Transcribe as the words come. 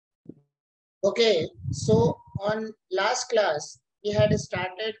Okay, so on last class we had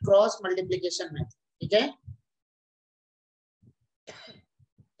started cross multiplication method. ठीक है,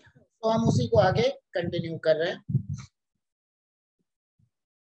 तो हम उसी को आगे कंटिन्यू कर रहे हैं.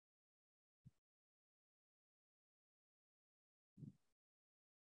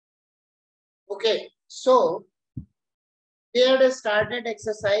 Okay, so we had started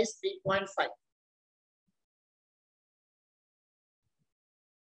exercise 3.5.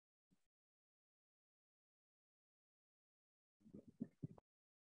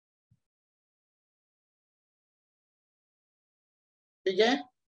 ठीक है,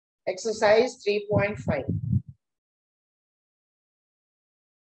 exercise 3.5.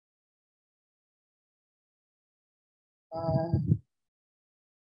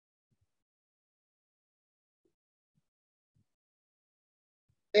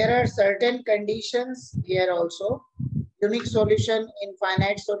 There are certain conditions here also. Unique solution,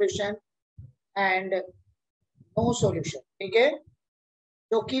 infinite solution and no solution. ठीक है,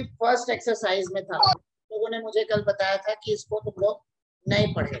 जो कि फर्स्ट एक्सरसाइज में था. लोगों ने मुझे कल बताया था कि इसको तुम लोग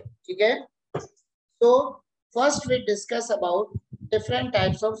नहीं पढ़े. ठीक है, तो first we discuss about different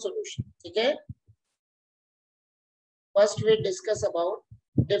types of solution. ठीक है, first we discuss about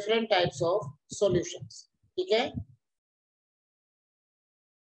different types of solutions. ठीक है,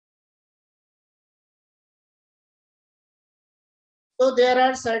 so there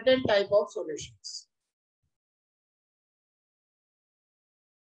are certain type of solutions.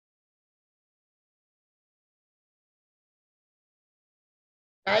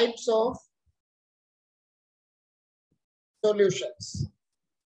 Types of solutions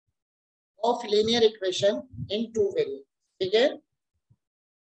of linear equation in two variables. ठीक है,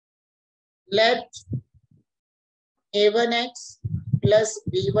 let a1x plus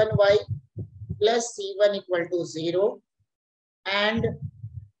b1y plus c1 equal to 0 and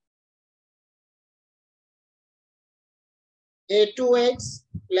a2x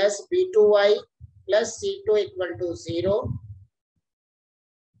plus b2y plus c2 equal to 0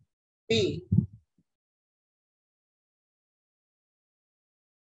 be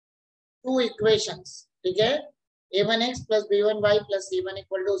two equations. ठीक है, a1x plus b1y plus c1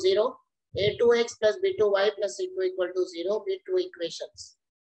 equal to 0, a2x plus b2y plus c2 equal to 0 be two equations.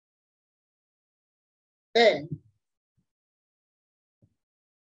 Then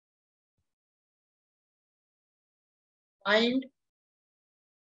find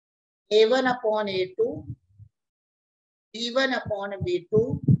a1 upon a2, b1 upon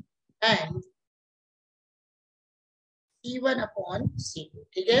b2 and c1 upon c2.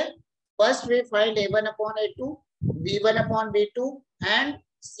 ठीक है, first we find a1 upon a2, b1 upon b2 and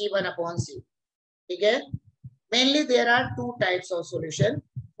c1 upon c2. ठीक है, mainly there are two types of solution.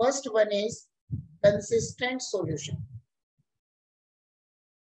 First one is consistent solution.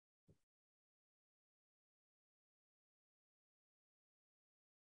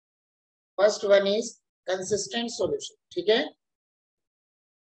 First one is consistent solution. ठीक है,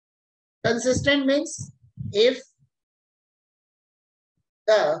 consistent means if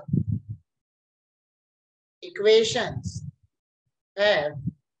the equations have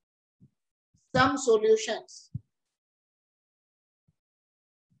some solutions,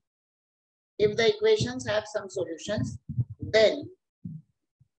 if the equations have some solutions, then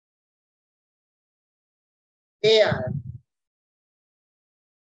they are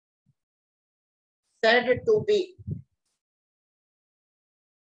said to be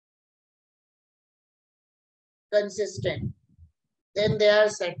consistent. Then they are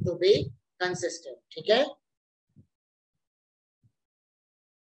said to be consistent. ठीक है,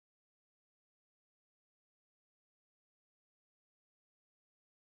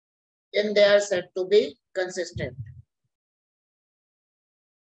 then they are said to be consistent.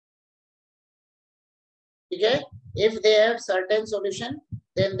 ठीक है, if they have certain solution,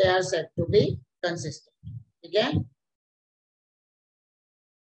 then they are said to be consistent. ठीक है,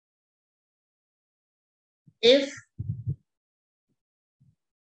 if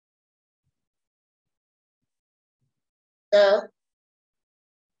the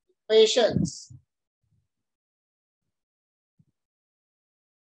equations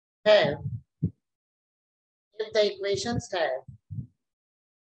have, if the equations have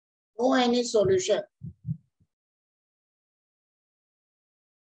no any solution,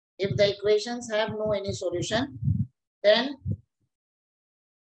 if the equations have no any solution, then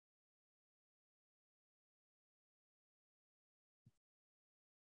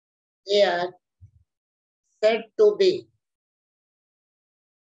they are said to be,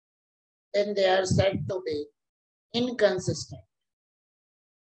 then they are said to be inconsistent.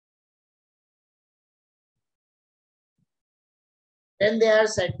 then they are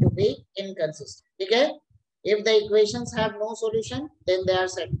said to be inconsistent. ठीक है? If the equations have no solution, then they are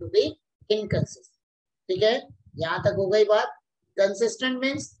said to be inconsistent. ठीक है? यहाँ तक हो गई बात. Consistent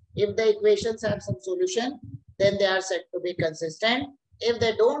means if the equations have some solution, then they are said to be consistent. If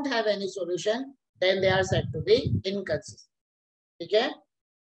they don't have any solution, then they are said to be inconsistent. ठीक है?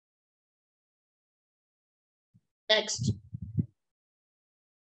 Next.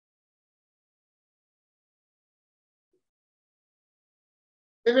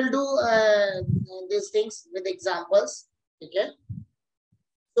 We will do these things with examples. Okay.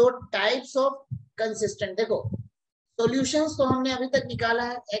 So types of consistent. देखो solutions तो हमने अभी तक निकाला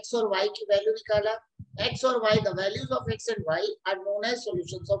है. X और Y की वैल्यू निकाला. X और Y, the values of X and Y are known as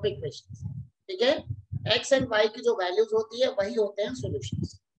solutions of equations. ठीक है? X and Y की जो values होती है वही होते हैं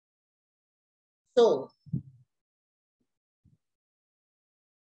solutions. So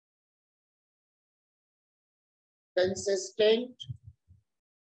consistent.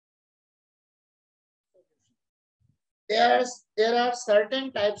 There are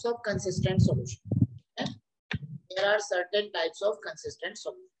certain types of consistent solution. Okay? There are certain types of consistent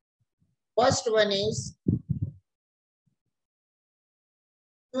solution. First one is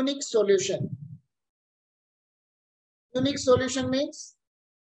unique solution. Unique solution means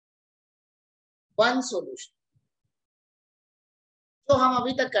one solution. जो हम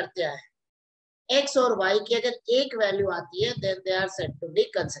अभी तक करते आए हैं, x और y की अगर एक वैल्यू आती है, then they are said to be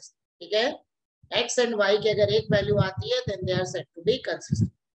consistent. ठीक है? x and y की अगर एक वैल्यू आती है, then they are said to be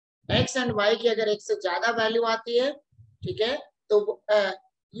consistent. x and y की अगर एक से ज्यादा वैल्यू आती है, ठीक है, तो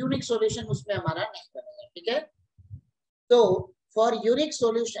यूनिक सॉल्यूशन उसमें हमारा नहीं बनेगा. ठीक है? So for unique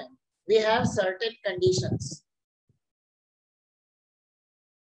solution we have certain conditions.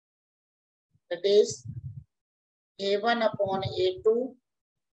 That is a1 upon a2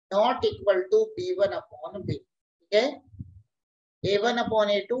 not equal to b1 upon b2. Okay? a1 upon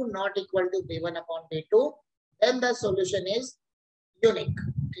a2 not equal to b1 upon b2, then the solution is unique.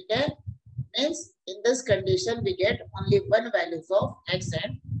 Okay? Means in this condition we get only one values of x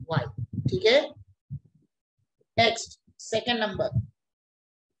and y. Okay? Next, second number.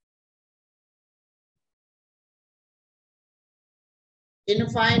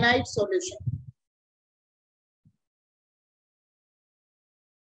 Infinite solution.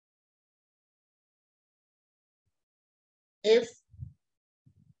 If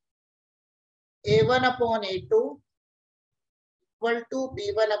a1 upon a2 equal to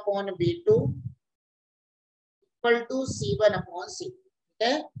b1 upon b2 equal to c1 upon c2.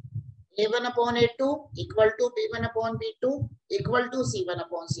 Okay? a1 upon a2 equal to b1 upon b2 equal to c1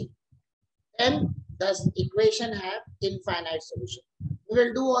 upon c2. Then the equation have infinite solution. We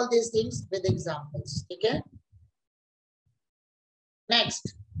will do all these things with examples. Okay?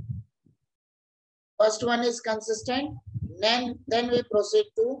 Next. First one is consistent. Then we proceed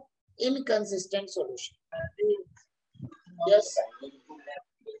to inconsistent solution. Yes.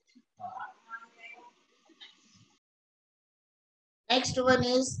 Next one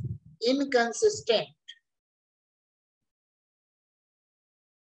is inconsistent.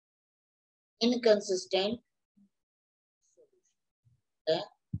 Inconsistent. Okay.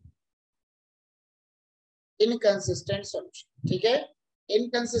 Inconsistent solution. Okay.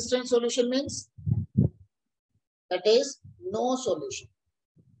 Inconsistent solution means that is no solution.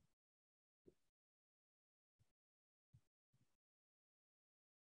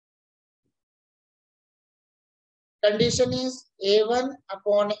 Condition is a1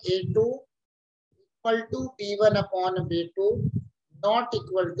 upon a2 equal to b1 upon b2 not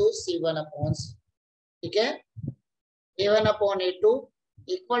equal to c1 upon c. Okay? a1 upon a2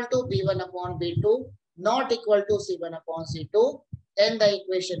 equal to b1 upon b2 not equal to c1 upon c2, then the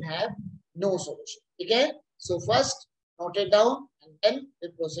equation have no solution. Okay? So first note it down and then we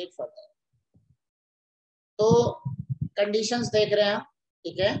proceed further. तो conditions देख रहे हैं आप,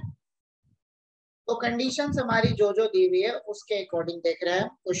 ठीक है? तो conditions हमारी जो जो दी हुई है उसके अकॉर्डिंग देख रहे हैं.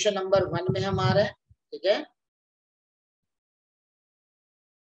 क्वेश्चन नंबर 1 में हमारा है. ठीक है?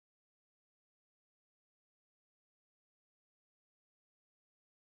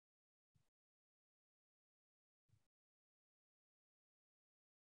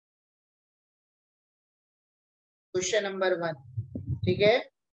 Question number 1. ठीक है?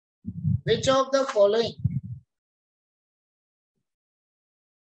 Which of the following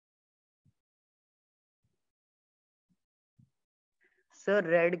sir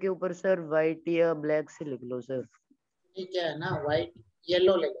red के ऊपर सर व्हाइट या ब्लैक से लिख लो सर. ये क्या है ना, व्हाइट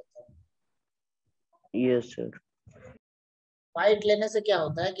येलो ले लेते हैं. Yes sir. व्हाइट लेने से क्या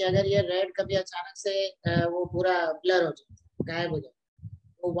होता है कि अगर ये रेड कभी अचानक से वो पूरा ब्लर हो जाए, गायब हो जाए,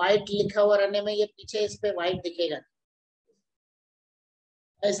 तो व्हाइट लिखा हुआ रहने में ये पीछे इस पे व्हाइट दिखेगा.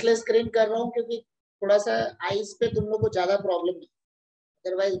 इसलिए स्क्रीन कर रहा हूँ क्योंकि थोड़ा सा आईज पे तुम लोग को ज्यादा प्रॉब्लम नहीं,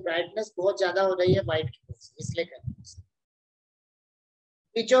 अदरवाइज ब्राइटनेस बहुत ज्यादा हो रही है व्हाइट की वजह से, इसलिए कर रहा हूँ।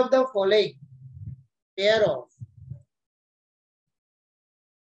 Which of the following pair of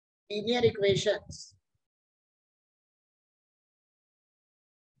linear equations,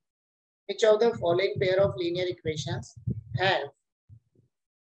 which of the following pair of linear equations have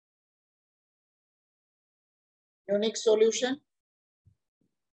unique solution,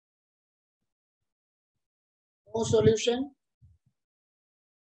 no solution,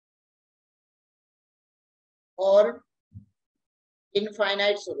 or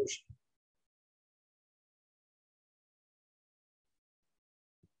infinite solution?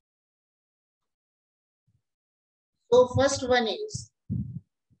 So first one is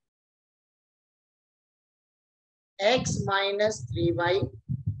x minus 3y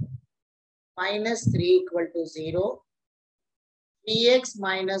minus 3 equal to 0, 3x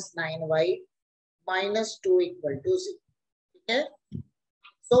minus 9y minus 2 equal to 0. Okay.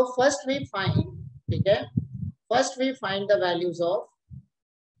 So first we find, okay, first we find the values of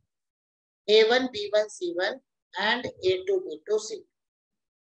a1, b1, c1 and a2, b2, c.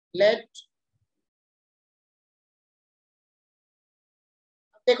 Let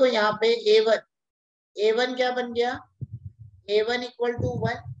देखो यहाँ पे a1 क्या बन गया, a1 equal to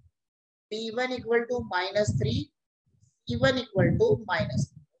 1, b1 equal to -3, c1 equal to -3.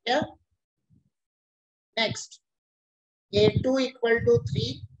 क्या next a2 equal to 3,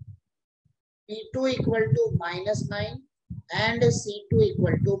 b2 equal to -9 and c2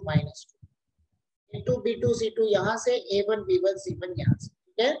 equal to -2. a2 b2 c2 यहाँ से a1 b1 c1 यहाँ से.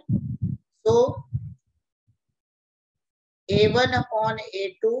 ठीक है. So a1 upon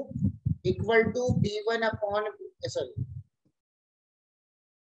a2 equal to b1 upon sorry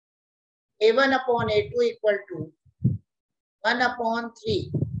a1 upon a2 equal to 1 upon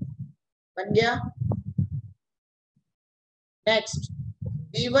 3 बन गया. Next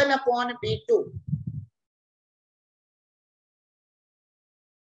b1 upon b2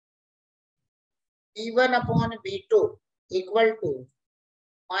 b1 upon b2 equal to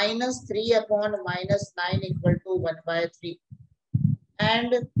 -3 upon -9 equal to 1/3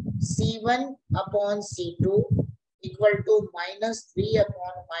 and c1 upon c2 equal to -3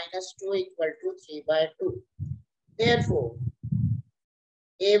 upon -2 equal to 3/2. Therefore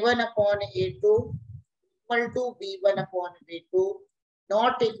a1 upon a2 equal to b1 upon b2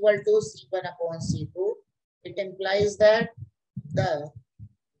 not equal to c1 upon c2. It implies that the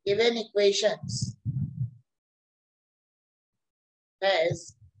given equations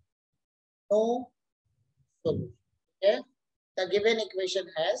has no solution. Okay, the given equation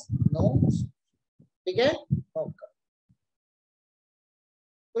has no solution. Okay, okay.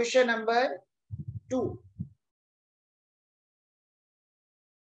 Question number 2.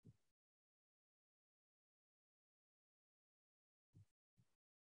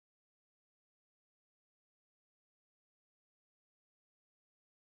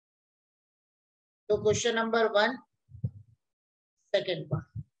 तो question number 1 second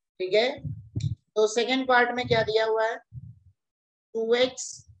part. ठीक है. तो second part में क्या दिया हुआ है, 2x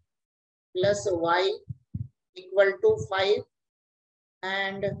plus y equal to 5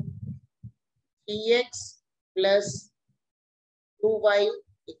 and 3x plus 2y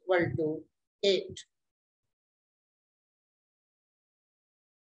equal to 8.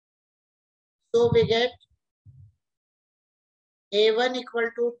 So we get a1 equal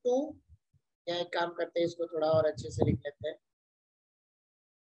to 2. या एक काम करते हैं, इसको थोड़ा और अच्छे से लिख लेते हैं.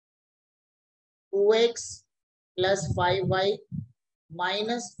 2x plus 5y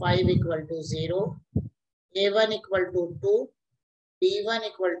minus 5 equal to 0, a1 equal to 2, b1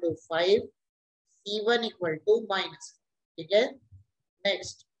 equal to 5, c1 equal to -. ठीक है.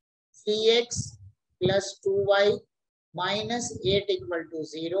 Next 3x plus 2y minus 8 equal to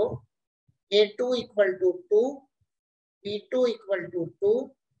 0, a2 equal to 2, b2 equal to 2,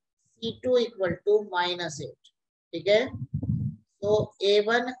 c2 equal to -8. ठीक है. So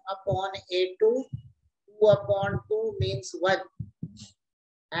a1 upon a2, 2 upon 2 means 1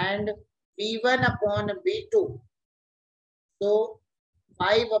 and b1 upon b2, so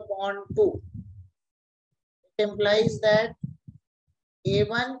 5 upon 2. It implies that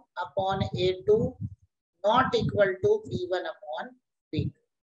a1 upon a2 not equal to b1 upon b2.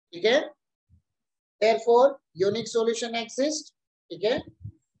 ठीक है. Therefore unique solution exists. ठीक है.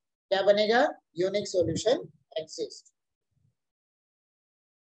 क्या बनेगा, unique solution exists.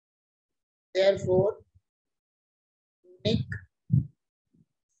 Therefore unique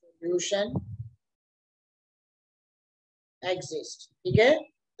solution exists. ठीक है.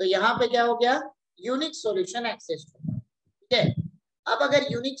 तो यहाँ पे क्या हो गया, यूनिक सॉल्यूशन एक्सिस्ट. ठीक है. अब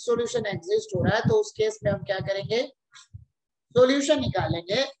अगर यूनिक सॉल्यूशन एग्जिस्ट हो रहा है तो उस केस में हम क्या करेंगे, सॉल्यूशन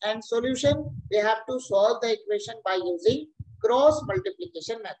निकालेंगे and solution we have to solve the equation by using cross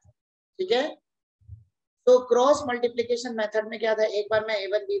multiplication method. ठीक है, तो क्रॉस मल्टीप्लिकेशन मेथड में क्या था, एक बार मैं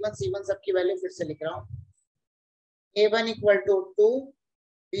a1 b1 c1 सबकी वैल्यू फिर से लिख रहा हूँ। a1 equal to 2,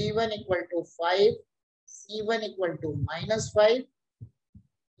 b1 equal to 5, c1 equal to -5,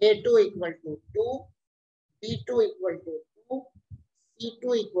 a2 equal to 2, b2 equal to 2,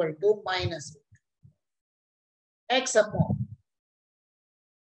 c2 equal to -8 x upon,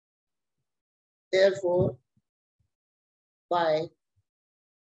 therefore by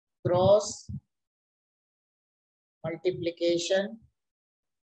cross multiplication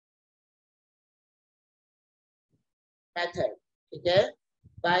method. ठीक है,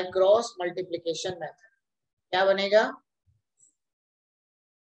 बाय क्रॉस मल्टीप्लिकेशन मेथड क्या बनेगा,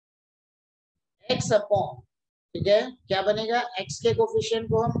 x अपॉन, ठीक है, क्या बनेगा, x के coefficient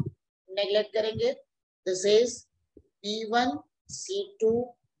को हम नेग्लेक्ट करेंगे, this is b1 c2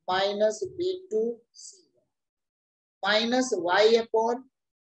 minus b2 c1 minus y upon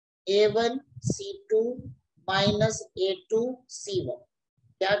a1 c2 minus a2 c1।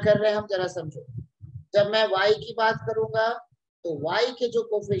 क्या कर रहे हैं हम जरा समझो, जब मैं y की बात करूंगा तो y के जो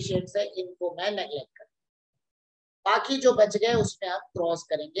कोफिशिएंट्स है इनको मैं नेग्लेक्ट कर, बाकी जो बच गए उसमें आप क्रॉस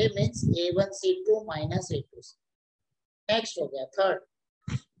करेंगे, means a1 c2 minus a2 c। Next हो गया थर्ड,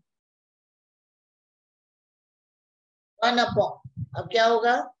 1 अपॉन, अब क्या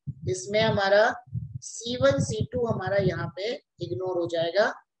होगा, इसमें हमारा c1 c2 हमारा यहाँ पे इग्नोर हो जाएगा,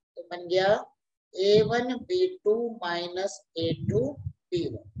 तो बन गया a1 b2 minus a2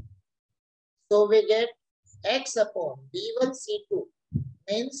 b1। So we get x upon b1 c2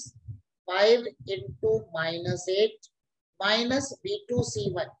 means 5 into -8 minus b2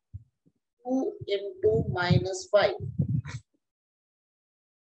 c1 2 into -5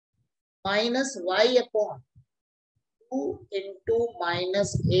 minus y upon 2 into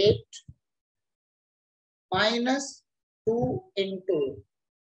 -8 minus 2 into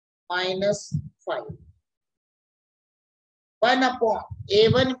 -5 1 upon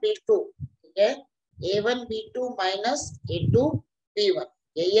a1 b2। ठीक है, a1 b2 minus a2 b1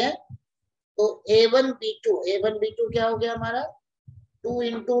 यही है, तो a1 b2 क्या हो गया हमारा, 2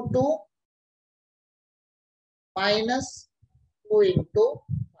 into 2 minus 2 into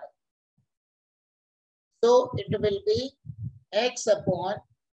 5, so it will be x upon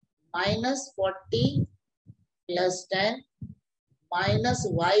 -40 plus 10 minus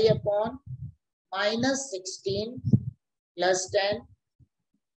y upon -16 plus 10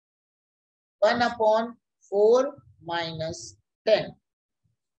 1 upon 4 minus 10।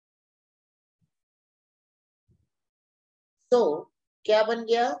 तो क्या बन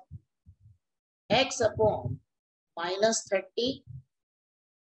गया, x upon -30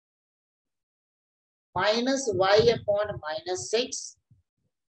 minus y upon -6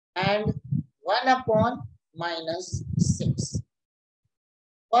 and 1 upon -6।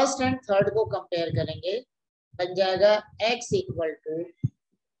 First and third को कंपेयर करेंगे, बन जाएगा x equal to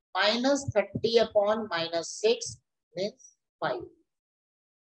 -30 upon -6 means 5।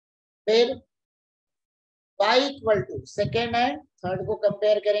 फिर y equal to second and third को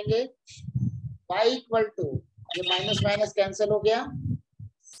कंपेयर करेंगे, y इक्वल टू, ये माइनस माइनस कैंसिल हो गया,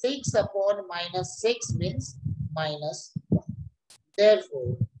 6 upon -6 means -1।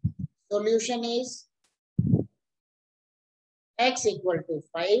 Therefore, solution is x equal to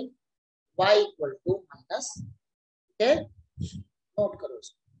 5, y equal to minus, ठीक है, नोट करो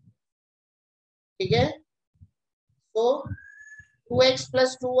इसको। ठीक है, तो 2x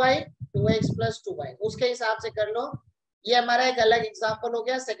plus 2y, 2x plus 2y उसके हिसाब से कर लो। ये हमारा एक अलग एग्जांपल हो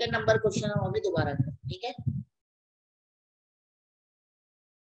गया, सेकंड नंबर क्वेश्चन हम अभी दोबारा करें। ठीक है,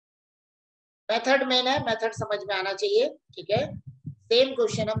 मेथड मेन है, मेथड समझ में आना चाहिए। ठीक है, सेम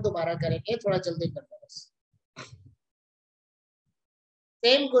क्वेश्चन हम दोबारा करेंगे, थोड़ा जल्दी कर लो बस।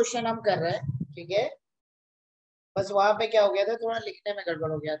 सेम क्वेश्चन हम कर रहे हैं, ठीक है, बस वहां पे क्या हो गया था, थोड़ा लिखने में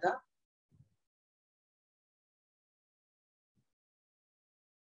गड़बड़ हो गया था।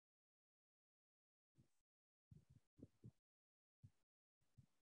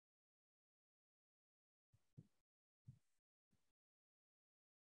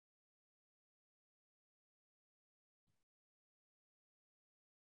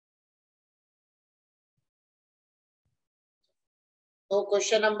 तो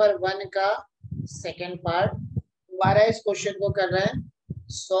क्वेश्चन नंबर 1 का सेकंड पार्ट दोबारा इस क्वेश्चन को कर रहे हैं,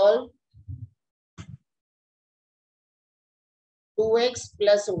 solve 2x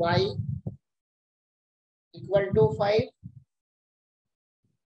plus Y equal to 5,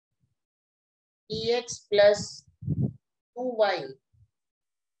 dx plus 2y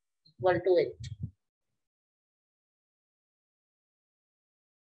equal to 8।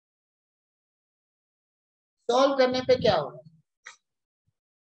 Solve करने पे क्या होगा?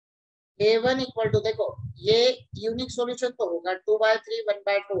 a1 इक्वल टू, देखो ये यूनिक सॉल्यूशन तो होगा, 2/3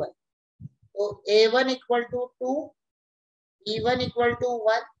 1/2 है, तो a1 equal to 2, b1 equal to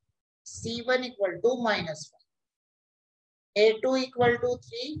 1, c1 equal to -1, a2 equal to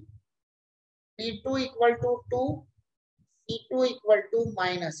 3, b2 equal to 2, c2 equal to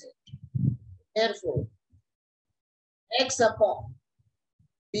 -8। therefore x upon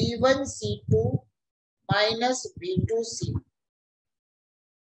b1 c2 minus b2 c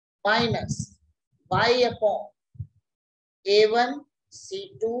minus y upon a1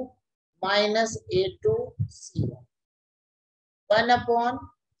 c2 minus a2 c1, 1 upon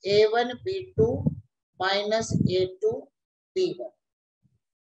a1 b2 minus a2 b1.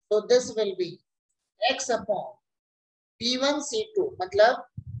 So this will be x upon b1 c2 मतलब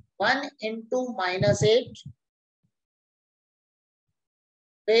 1 into -8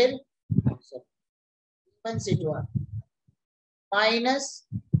 फिर b1 c2 minus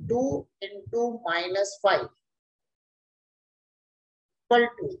 2 into -5 equal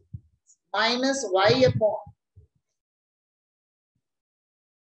to minus y upon,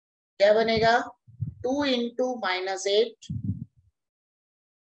 क्या बनेगा? 2 into -8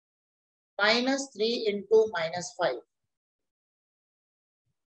 minus 3 into -5,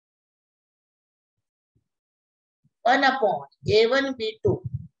 1 upon a1 b2,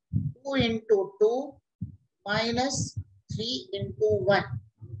 2 into 2 minus 3 into 1.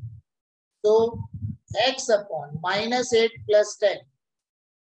 So x upon -8 plus 10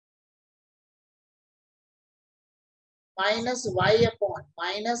 minus y upon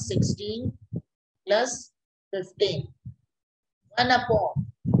 -16 plus 15, 1 upon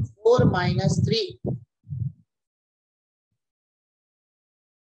 4 minus 3.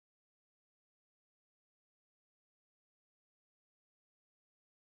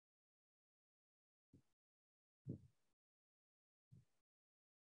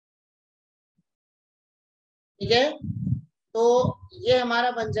 ठीक है, तो ये हमारा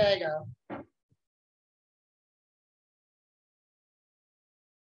बन जाएगा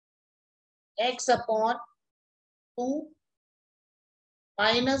x upon 2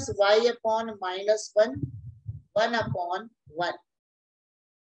 minus y upon -1, 1 upon 1.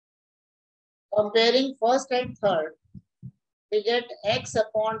 Comparing first and third, we get x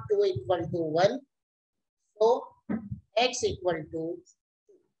upon 2 equal to 1. So x equal to 2.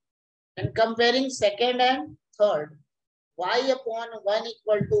 And comparing second and third, y upon 1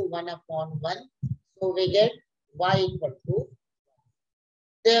 equal to 1 upon 1. So we get y equal to 1.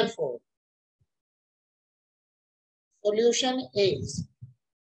 Therefore, solution is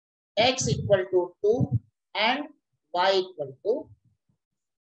x equal to 2 and y equal to 2.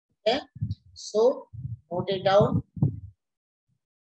 Okay. So note it down.